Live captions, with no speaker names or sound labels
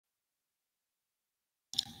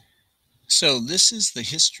So this is the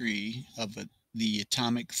history of the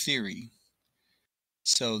atomic theory.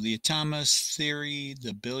 So the atomic theory,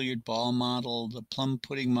 the billiard ball model, the plum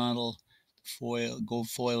pudding model, gold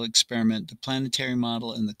foil experiment, the planetary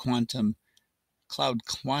model, and the cloud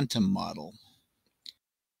quantum model.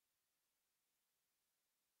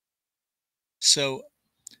 So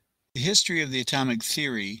the history of the atomic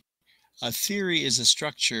theory. A theory is a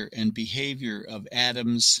structure and behavior of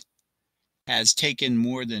atoms has taken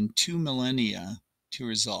more than 2 millennia to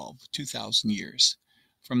resolve, 2,000 years.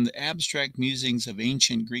 From the abstract musings of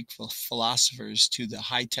ancient Greek philosophers to the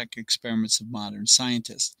high-tech experiments of modern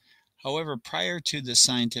scientists. However, prior to the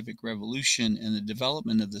scientific revolution and the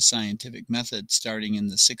development of the scientific method starting in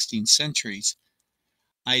the 16th centuries,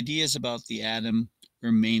 ideas about the atom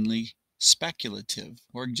were mainly speculative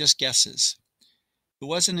or just guesses. It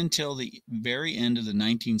wasn't until the very end of the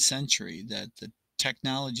 19th century that the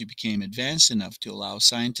technology became advanced enough to allow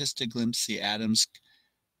scientists to glimpse the atom's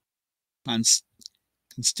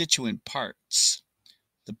constituent parts,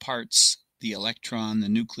 the electron, the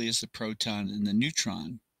nucleus, the proton, and the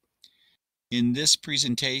neutron. In this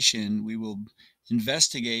presentation, we will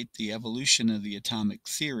investigate the evolution of the atomic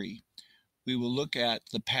theory. We will look at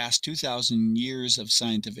the past 2,000 years of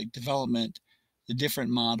scientific development, the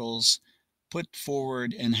different models put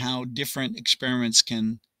forward, and how different experiments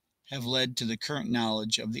can have led to the current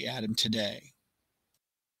knowledge of the atom today.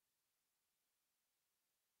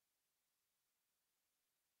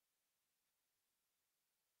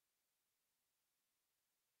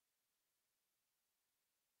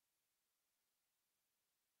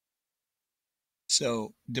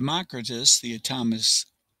 So Democritus, the atomos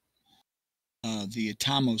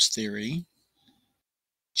theory,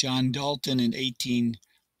 John Dalton in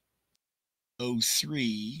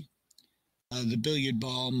 1803, the billiard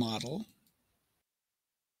ball model,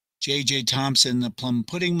 J.J. Thomson, the plum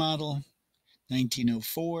pudding model,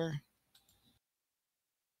 1904,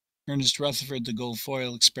 Ernest Rutherford, the gold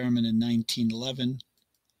foil experiment in 1911,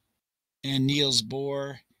 and Niels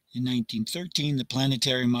Bohr in 1913, the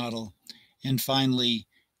planetary model, and finally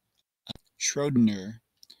Schrödinger,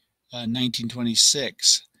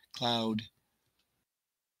 1926, cloud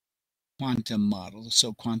quantum model,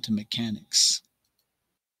 so quantum mechanics.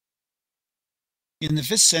 In the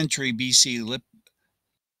 5th century BC,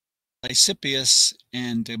 Lysippus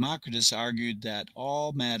and Democritus argued that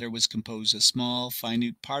all matter was composed of small,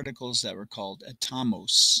 finite particles that were called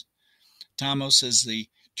atomos. Atomos is the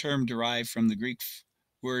term derived from the Greek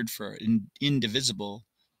word for indivisible.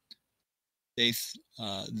 They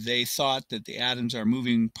thought that the atoms are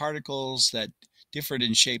moving particles that differed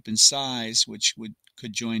in shape and size, which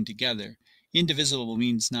could join together. Indivisible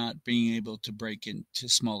means not being able to break into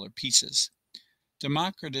smaller pieces.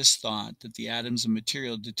 Democritus thought that the atoms of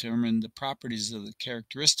material determined the properties of the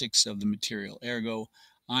characteristics of the material. Ergo,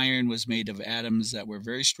 iron was made of atoms that were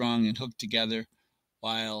very strong and hooked together,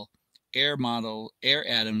 while air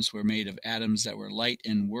atoms were made of atoms that were light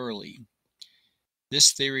and whirly.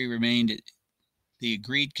 This theory remained the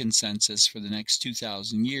agreed consensus for the next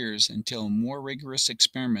 2,000 years until more rigorous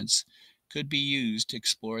experiments could be used to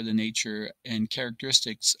explore the nature and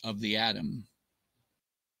characteristics of the atom.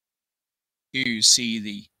 Here you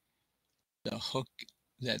see the hook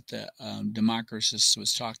that Democritus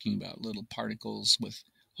was talking about, little particles with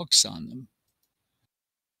hooks on them.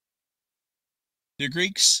 The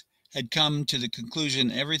Greeks had come to the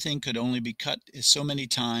conclusion everything could only be cut so many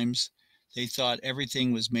times. They thought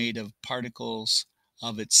everything was made of particles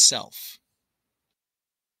of itself.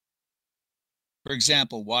 For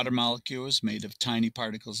example, water molecule was made of tiny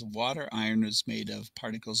particles of water. Iron was made of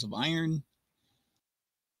particles of iron.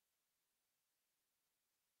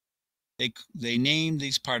 They named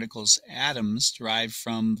these particles atoms, derived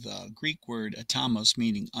from the Greek word atomos,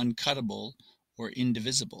 meaning uncuttable or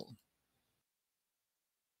indivisible.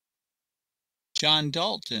 John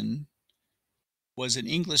Dalton was an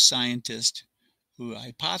English scientist who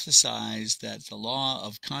hypothesized that the law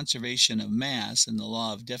of conservation of mass and the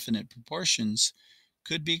law of definite proportions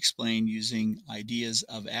could be explained using ideas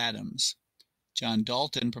of atoms. John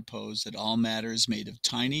Dalton proposed that all matter is made of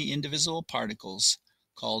tiny indivisible particles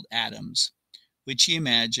called atoms, which he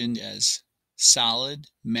imagined as solid,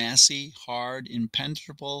 massy, hard,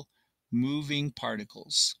 impenetrable, moving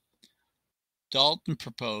particles. Dalton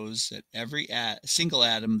proposed that every single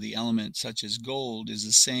atom of the element, such as gold, is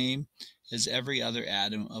the same as every other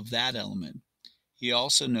atom of that element. He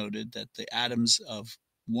also noted that the atoms of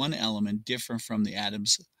one element differ from the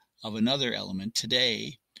atoms of another element.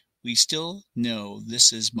 Today, we still know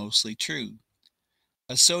this is mostly true.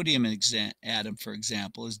 A sodium atom, for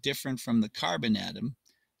example, is different from the carbon atom.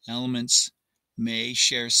 Elements may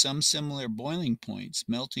share some similar boiling points,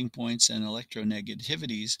 melting points, and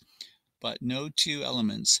electronegativities, but no two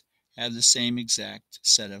elements have the same exact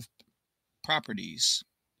set of properties.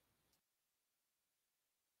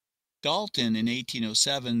 Dalton in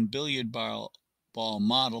 1807 billiard ball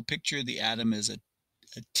model pictured the atom as a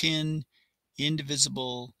tin,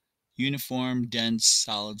 indivisible, uniform, dense,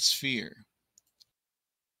 solid sphere.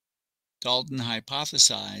 Dalton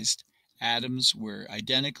hypothesized atoms were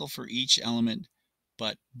identical for each element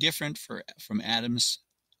but different from atoms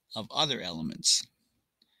of other elements.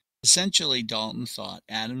 Essentially, Dalton thought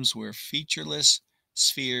atoms were featureless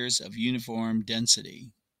spheres of uniform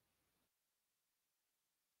density.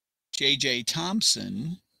 J.J.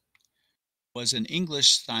 Thomson was an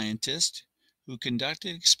English scientist who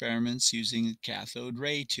conducted experiments using a cathode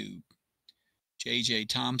ray tube. J.J.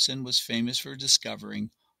 Thomson was famous for discovering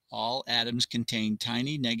all atoms contain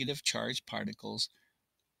tiny negative charge particles,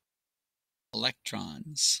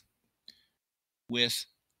 electrons. With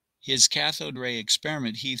his cathode ray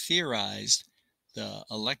experiment, he theorized the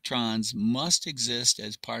electrons must exist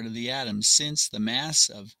as part of the atom since the mass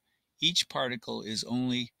of each particle is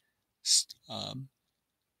only a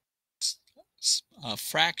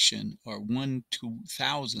fraction, or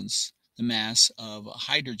 1/2000th, the mass of a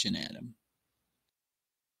hydrogen atom.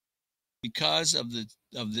 Because of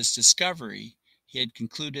this discovery, he had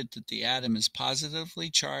concluded that the atom is a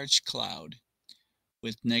positively charged cloud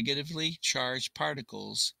with negatively charged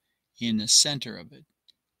particles in the center of it,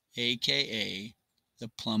 aka the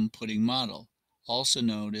plum pudding model, also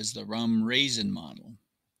known as the rum raisin model.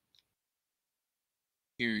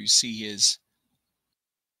 Here you see his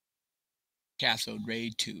cathode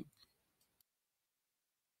ray tube.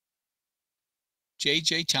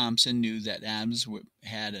 J.J. Thomson knew that atoms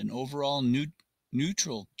had an overall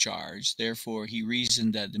neutral charge, therefore he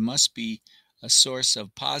reasoned that there must be a source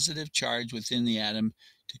of positive charge within the atom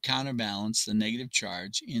to counterbalance the negative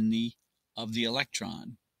charge of the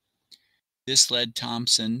electron. This led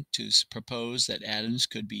Thomson to propose that atoms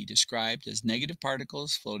could be described as negative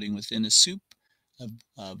particles floating within a soup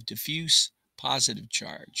of diffuse positive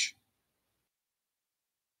charge.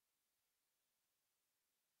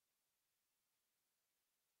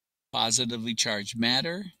 Positively charged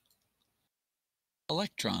matter,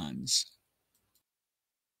 electrons.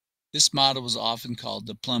 This model was often called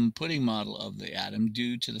the plum pudding model of the atom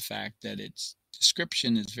due to the fact that its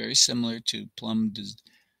description is very similar to plum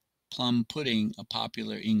pudding, a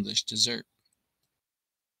popular English dessert.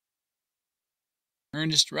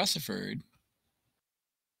 Ernest Rutherford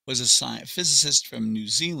was a physicist from New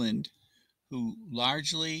Zealand who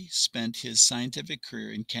largely spent his scientific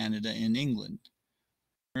career in Canada and England.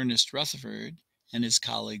 Ernest Rutherford and his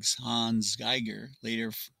colleagues Hans Geiger,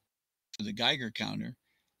 later for the Geiger counter,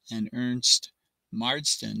 and Ernst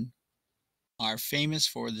Marsden are famous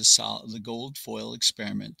for the gold foil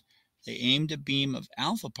experiment. They aimed a beam of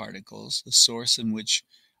alpha particles, the source in which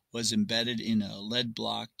was embedded in a lead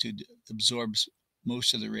block to absorb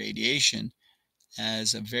most of the radiation,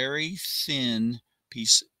 as a very thin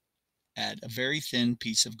piece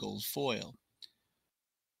of gold foil.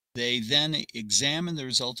 They then examined the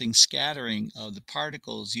resulting scattering of the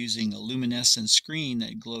particles using a luminescent screen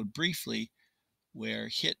that glowed briefly where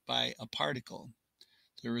hit by a particle.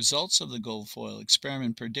 The results of the gold foil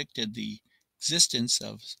experiment predicted the existence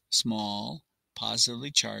of small,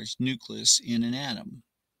 positively charged nucleus in an atom.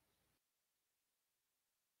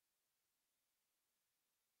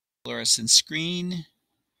 Fluorescent screen,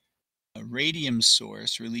 a radium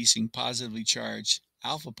source releasing positively charged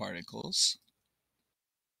alpha particles.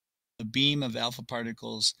 A beam of alpha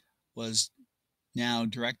particles was now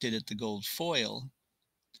directed at the gold foil,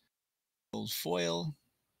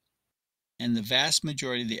 and the vast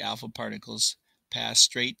majority of the alpha particles passed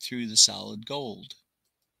straight through the solid gold.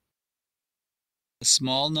 A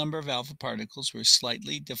small number of alpha particles were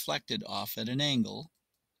slightly deflected off at an angle.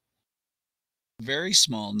 A very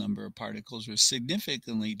small number of particles were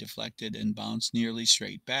significantly deflected and bounced nearly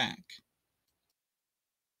straight back.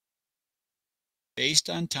 Based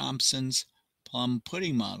on Thomson's plum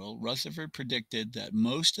pudding model, Rutherford predicted that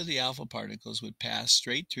most of the alpha particles would pass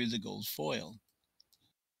straight through the gold foil.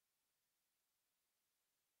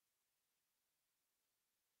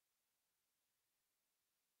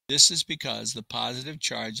 This is because the positive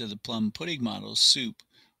charge of the plum pudding model soup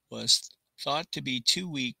was thought to be too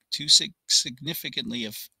weak to significantly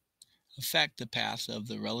affect the path of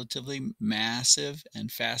the relatively massive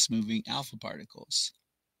and fast-moving alpha particles.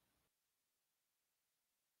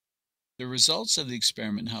 The results of the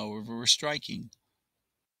experiment, however, were striking.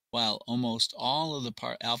 While almost all of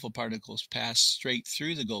the alpha particles passed straight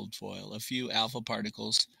through the gold foil, a few alpha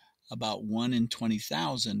particles about 1 in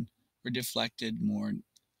 20,000, were deflected more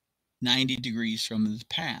 90 degrees from the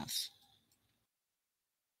path.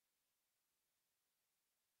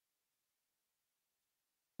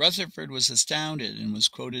 Rutherford was astounded and was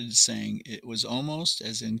quoted as saying, "It was almost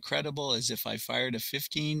as incredible as if I fired a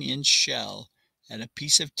 15-inch shell at a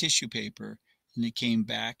piece of tissue paper and it came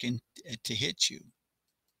back to hit you."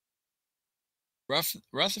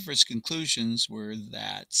 Rutherford's conclusions were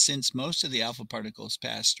that since most of the alpha particles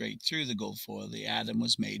passed straight through the gold foil, the atom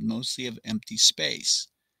was made mostly of empty space.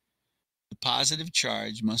 The positive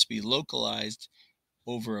charge must be localized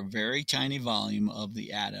over a very tiny volume of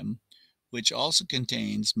the atom, which also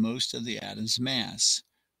contains most of the atom's mass.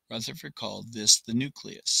 Rutherford called this the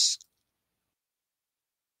nucleus.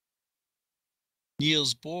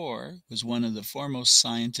 Niels Bohr was one of the foremost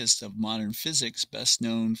scientists of modern physics, best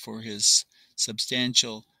known for his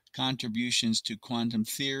substantial contributions to quantum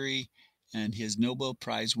theory and his Nobel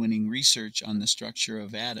Prize-winning research on the structure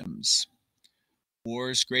of atoms.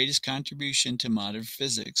 Bohr's greatest contribution to modern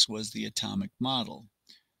physics was the atomic model.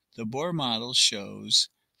 The Bohr model shows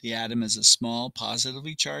the atom as a small,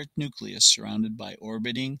 positively charged nucleus surrounded by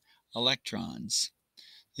orbiting electrons.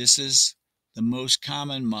 This is the most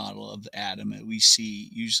common model of the atom that we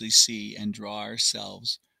usually see and draw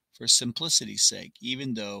ourselves for simplicity's sake,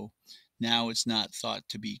 even though now it's not thought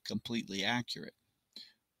to be completely accurate.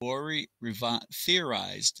 Bohr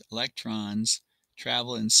theorized electrons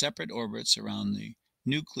travel in separate orbits around the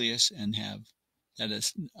nucleus and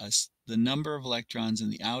the number of electrons in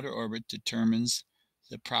the outer orbit determines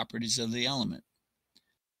the properties of the element.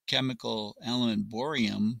 Chemical element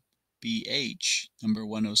bohrium, Bh, number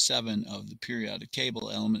 107 of the periodic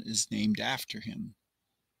table element, is named after him.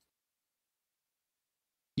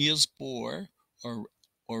 Niels Bohr, or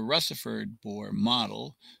Rutherford Bohr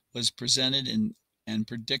model, was presented and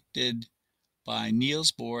predicted by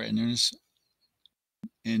Niels Bohr and Ernst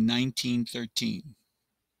in 1913.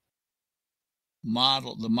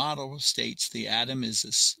 The model states the atom is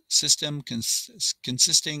a system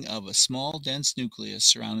consisting of a small dense nucleus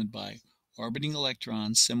surrounded by orbiting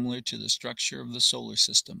electrons similar to the structure of the solar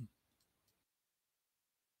system.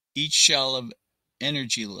 Each shell of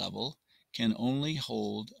energy level can only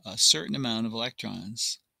hold a certain amount of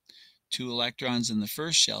electrons. 2 electrons in the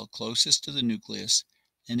first shell closest to the nucleus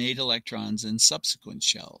and 8 electrons in subsequent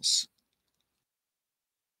shells.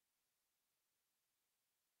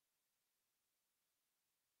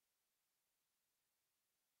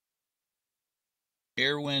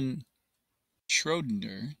 Erwin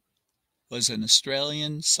Schrödinger was an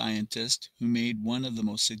Australian scientist who made one of the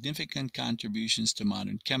most significant contributions to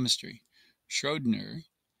modern chemistry. Schrödinger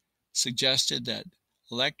suggested that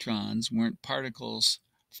electrons weren't particles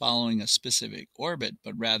following a specific orbit,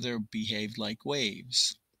 but rather behaved like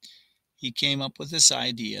waves. He came up with this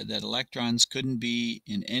idea that electrons couldn't be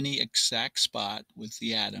in any exact spot with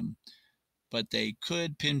the atom, but they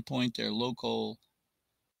could pinpoint their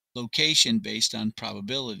location based on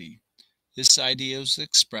probability. This idea was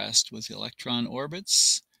expressed with electron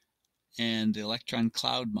orbits and the electron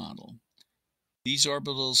cloud model. These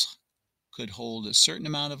orbitals could hold a certain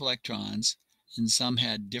amount of electrons, and some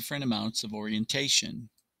had different amounts of orientation.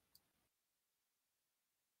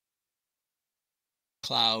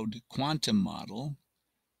 Cloud quantum model.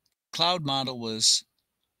 Cloud model was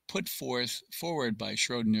put forward by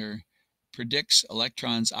Schrödinger, predicts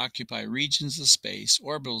electrons occupy regions of space,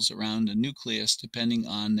 orbitals around a nucleus depending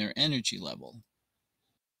on their energy level.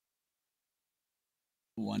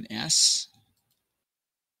 1s,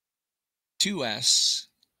 2s,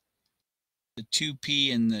 the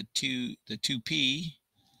 2p and the 2p.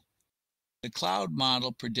 The cloud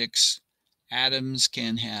model predicts atoms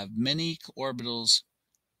can have many orbitals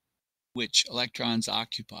which electrons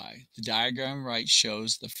occupy. The diagram right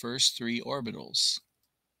shows the first 3 orbitals.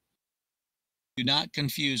 Do not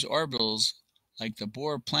confuse orbitals like the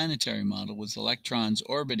Bohr planetary model with electrons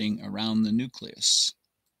orbiting around the nucleus.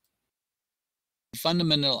 The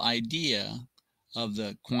fundamental idea of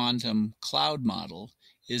the quantum cloud model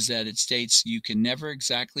is that it states you can never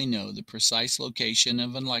exactly know the precise location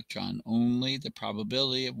of an electron, only the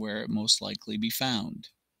probability of where it most likely be found.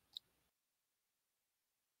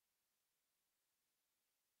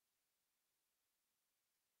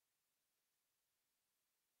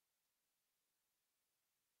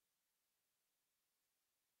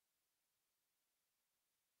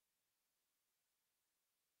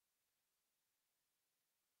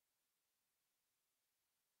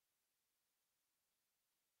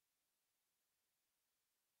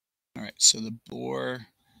 All right, so the Bohr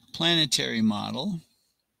planetary model,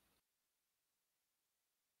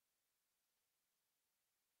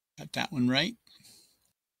 got that one right.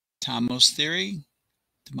 Atomos theory,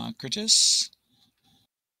 Democritus.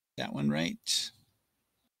 That one right.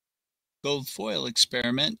 Gold foil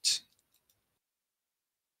experiment.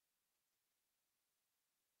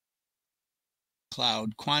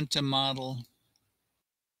 Cloud quantum model.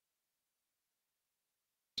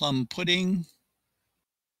 Plum pudding.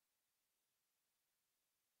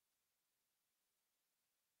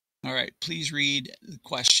 All right, please read the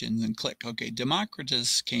questions and click. Okay,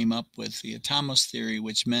 Democritus came up with the atomos theory,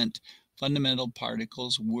 which meant fundamental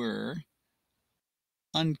particles were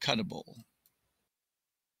uncuttable.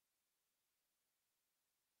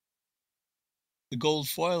 The gold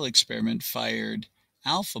foil experiment fired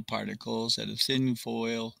alpha particles at a thin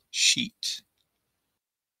foil sheet.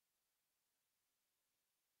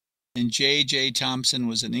 And J.J. Thomson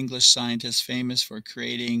was an English scientist famous for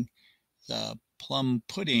creating the plum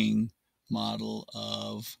pudding model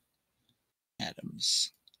of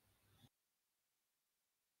atoms.